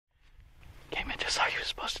That's all you were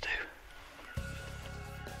supposed to do.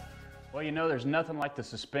 Well, you know, there's nothing like the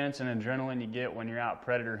suspense and adrenaline you get when you're out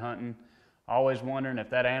predator hunting. Always wondering if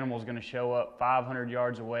that animal's gonna show up 500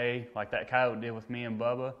 yards away, like that coyote did with me and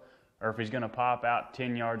Bubba, or if he's gonna pop out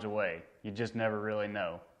 10 yards away. You just never really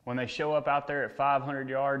know. When they show up out there at 500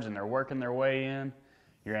 yards and they're working their way in,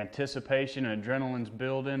 your anticipation and adrenaline's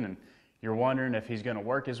building, and you're wondering if he's gonna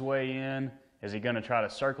work his way in. Is he gonna try to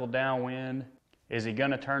circle downwind? Is he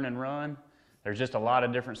gonna turn and run? There's just a lot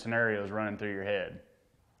of different scenarios running through your head.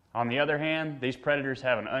 On the other hand, these predators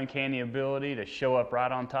have an uncanny ability to show up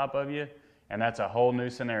right on top of you, and that's a whole new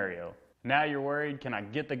scenario. Now you're worried, can I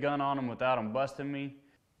get the gun on them without them busting me?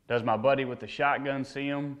 Does my buddy with the shotgun see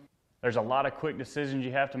them? There's a lot of quick decisions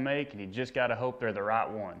you have to make, and you just gotta hope they're the right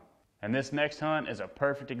one. And this next hunt is a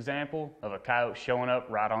perfect example of a coyote showing up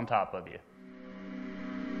right on top of you.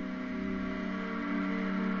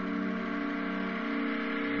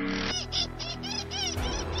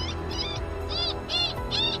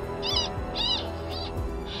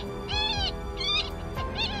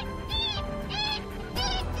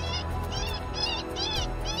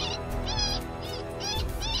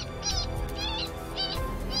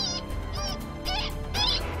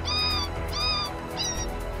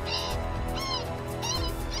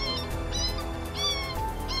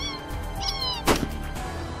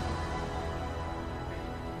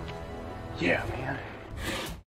 Yeah, man.